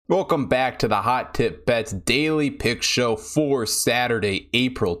Welcome back to the Hot Tip Bets Daily Pick Show for Saturday,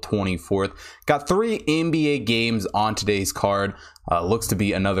 April 24th. Got 3 NBA games on today's card. Looks to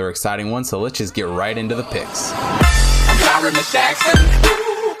be another exciting one, so let's just get right into the picks.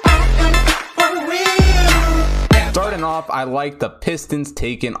 Starting off, I like the Pistons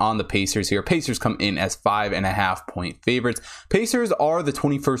taking on the Pacers here. Pacers come in as 5.5 point favorites. Pacers are the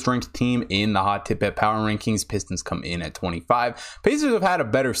 21st ranked team in the Hot Tip Bet Power Rankings. Pistons come in at 25. Pacers have had a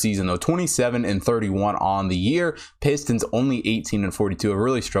better season though, 27-31 on the year. Pistons only 18-42, have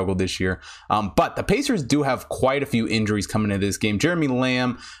really struggled this year. But the Pacers do have quite a few injuries coming into this game. Jeremy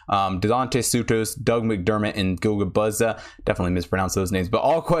Lamb, Dejounte Sutos, Doug McDermott, and Goga Buzza. Definitely mispronounced those names, but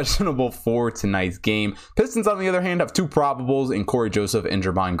all questionable for tonight's game. Pistons, on the other hand, have 2 probables in Corey Joseph and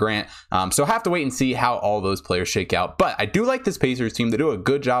Jervon Grant. So have to wait and see how all those players shake out. But I do like this Pacers team. They do a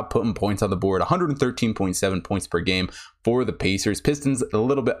good job putting points on the board. 113.7 points per game for the Pacers. Pistons a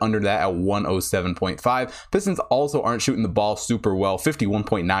little bit under that at 107.5. Pistons also aren't shooting the ball super well.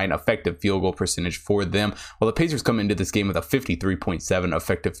 51.9 effective field goal percentage for them, while the Pacers come into this game with a 53.7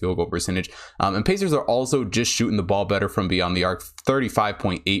 effective field goal percentage. And Pacers are also just shooting the ball better from beyond the arc,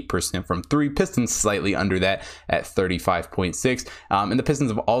 35.8% from 3. Pistons slightly under that at 35.6. And the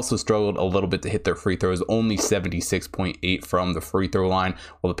Pistons have also struggled a little bit to hit their free throws, only 76.8 from the free throw line,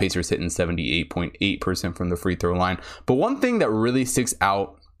 while the Pacers hitting 78.8% from the free throw line. But one thing that really sticks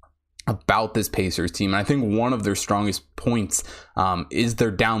out about this Pacers team, and I think one of their strongest points is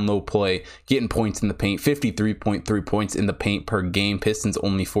their down low play, getting points in the paint. 53.3 points in the paint per game. Pistons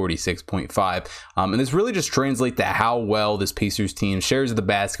only 46.5. And this really just translates to how well this Pacers team shares the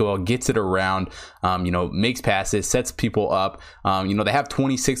basketball, gets it around, makes passes, sets people up. They have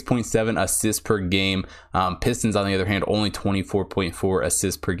 26.7 assists per game. Pistons, on the other hand, only 24.4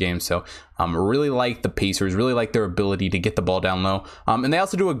 assists per game. So really like the Pacers, really like their ability to get the ball down low. And they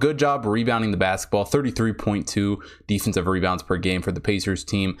also do a good job rebounding the basketball. 33.2 defensive rebounds per game for the Pacers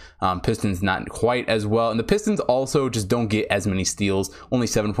team. Pistons not quite as well. And the Pistons also just don't get as many steals. Only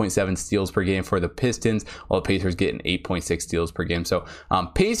 7.7 steals per game for the Pistons, while the Pacers get an 8.6 steals per game. So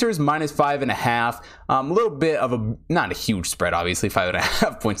Pacers minus 5.5. A little bit of not a huge spread, obviously.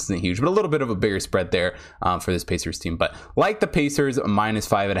 5.5 points isn't huge, but a little bit of a bigger spread there for this Pacers team. But like the Pacers, minus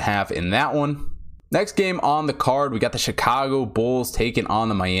 5.5 in that one. Next game on the card, we got the Chicago Bulls taking on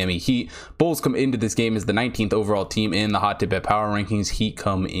the Miami Heat. Bulls come into this game as the 19th overall team in the Hot Tip Bet Power Rankings. Heat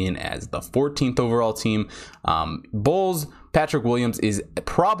come in as the 14th overall team. Bulls, Patrick Williams is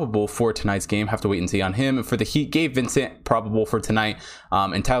probable for tonight's game. Have to wait and see on him. For the Heat, Gabe Vincent probable for tonight.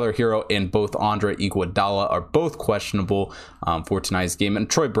 And Tyler Hero and both Andre Iguodala are both questionable for tonight's game. And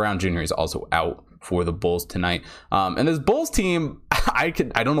Troy Brown Jr. is also out for the Bulls tonight. And this Bulls team, I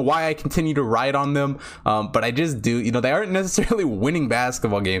don't know why I continue to ride on them, but I just do. They aren't necessarily winning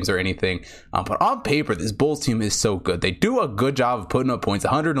basketball games or anything, but on paper, this Bulls team is so good. They do a good job of putting up points,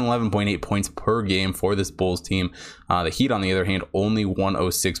 111.8 points per game for this Bulls team. The Heat, on the other hand, only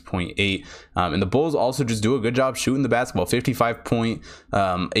 106.8. And the Bulls also just do a good job shooting the basketball,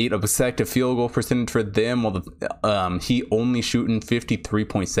 55.8 of effective field goal percentage for them, while the Heat only shooting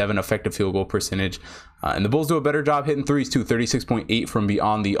 53.7 effective field goal percentage. And the Bulls do a better job hitting threes too, 36.8 from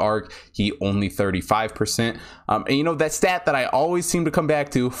beyond the arc. He only 35%. And that stat that I always seem to come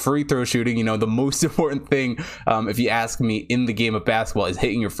back to, free throw shooting, the most important thing, if you ask me, in the game of basketball is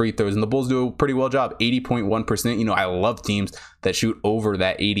hitting your free throws. And the Bulls do a pretty well job, 80.1%. I love teams that shoot over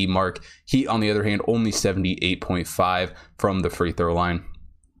that 80 mark. Heat, on the other hand, only 78.5 from the free throw line.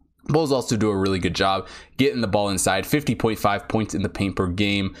 Bulls also do a really good job getting the ball inside, 50.5 points in the paint per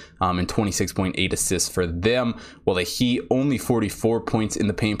game, and 26.8 assists for them, while the Heat only 44 points in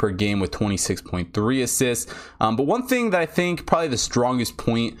the paint per game with 26.3 assists. But one thing that I think probably the strongest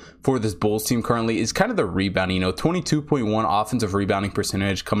point for this Bulls team currently is kind of the rebounding. 22.1 offensive rebounding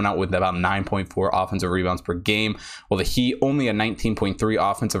percentage, coming out with about 9.4 offensive rebounds per game, while the Heat only a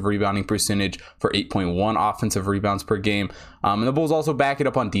 19.3 offensive rebounding percentage for 8.1 offensive rebounds per game. And the Bulls also back it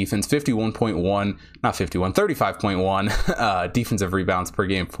up on defense, 35.1 defensive rebounds per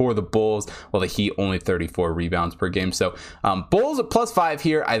game for the Bulls, while the Heat only 34 rebounds per game. So Bulls at +5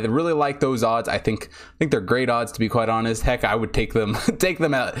 here. I really like those odds. I think they're great odds, to be quite honest. Heck, I would take them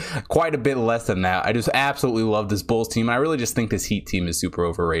at quite a bit less than that. I just absolutely love this Bulls team. I really just think this Heat team is super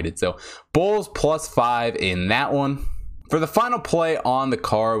overrated. So Bulls +5 in that one. For the final play on the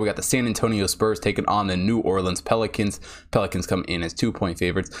card, we got the San Antonio Spurs taking on the New Orleans Pelicans. Pelicans come in as 2-point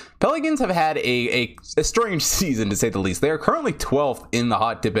favorites. Pelicans have had a strange season, to say the least. They are currently 12th in the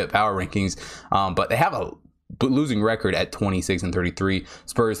Hot Tip Bet Power Rankings, but they have a losing record at 26-33.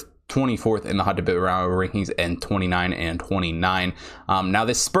 Spurs 24th in the hot tip bet power rankings, and 29 and 29. Now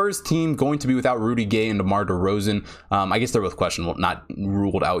this Spurs team going to be without Rudy Gay and DeMar DeRozan. I guess they're both questionable, not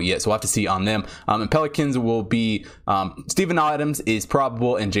ruled out yet, so we'll have to see on them. And Pelicans will be Steven Adams is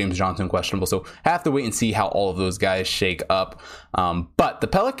probable and James Johnson questionable, so have to wait and see how all of those guys shake up. But the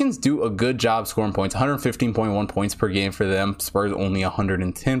Pelicans do a good job scoring points, 115.1 points per game for them. Spurs only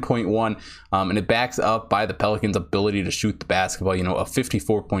 110.1, and it backs up by the Pelicans' ability to shoot the basketball. You know, a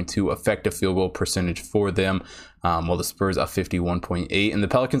 54.2 effective field goal percentage for them, while the Spurs are 51.8. And the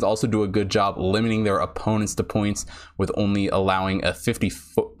Pelicans also do a good job limiting their opponents to points, with only allowing a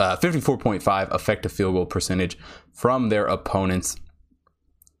 54.5 effective field goal percentage from their opponents.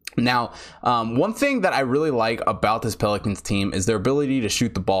 Now, one thing that I really like about this Pelicans team is their ability to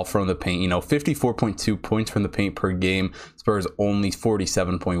shoot the ball from the paint. You know, 54.2 points from the paint per game. Spurs only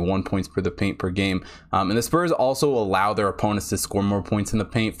 47.1 points per the paint per game. And the Spurs also allow their opponents to score more points in the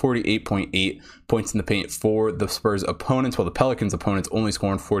paint, 48.8 points in the paint for the Spurs opponents, while the Pelicans opponents only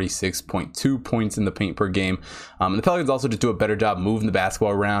scoring 46.2 points in the paint per game. And the Pelicans also just do a better job moving the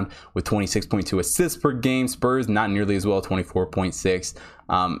basketball around with 26.2 assists per game. Spurs not nearly as well, 24.6.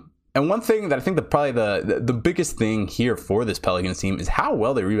 And one thing that I think probably the biggest thing here for this Pelicans team is how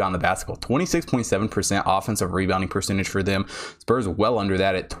well they rebound the basketball. 26.7% offensive rebounding percentage for them. Spurs well under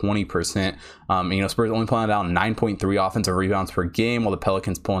that at 20%. You know, Spurs only pulling down 9.3 offensive rebounds per game, while the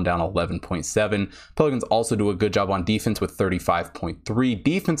Pelicans pulling down 11.7. Pelicans also do a good job on defense with 35.3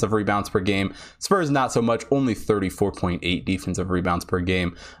 defensive rebounds per game. Spurs not so much, only 34.8 defensive rebounds per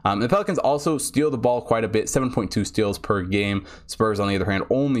game. The Pelicans also steal the ball quite a bit, 7.2 steals per game. Spurs, on the other hand,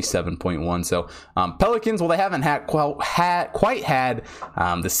 only 7.1. So Pelicans, well, they haven't quite had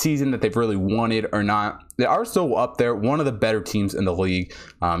the season that they've really wanted or not. They are still up there, one of the better teams in the league.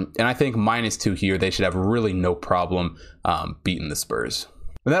 And I think -2 here, they should have really no problem beating the Spurs.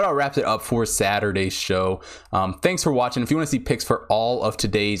 And that all wraps it up for Saturday's show. Thanks for watching. If you want to see picks for all of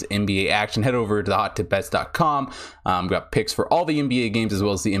today's NBA action, head over to hottipbets.com. We've got picks for all the NBA games as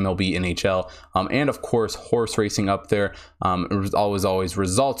well as the MLB, NHL, and of course horse racing up there. Always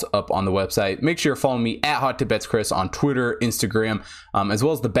results up on the website. Make sure you're following me at HotTipBetsChris on Twitter, Instagram, as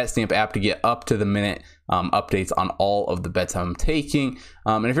well as the BetStamp app to get up to the minute updates on all of the bets I'm taking.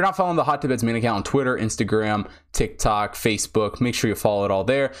 And if you're not following the Hot Tip Bets main account on Twitter, Instagram, TikTok, Facebook, make sure you follow it all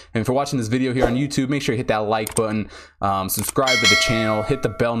there. And if you're watching this video here on YouTube, make sure you hit that like button, subscribe to the channel, hit the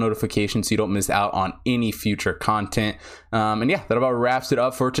bell notification so you don't miss out on any future content. And yeah, that about wraps it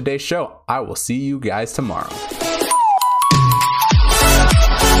up for today's show. I will see you guys tomorrow.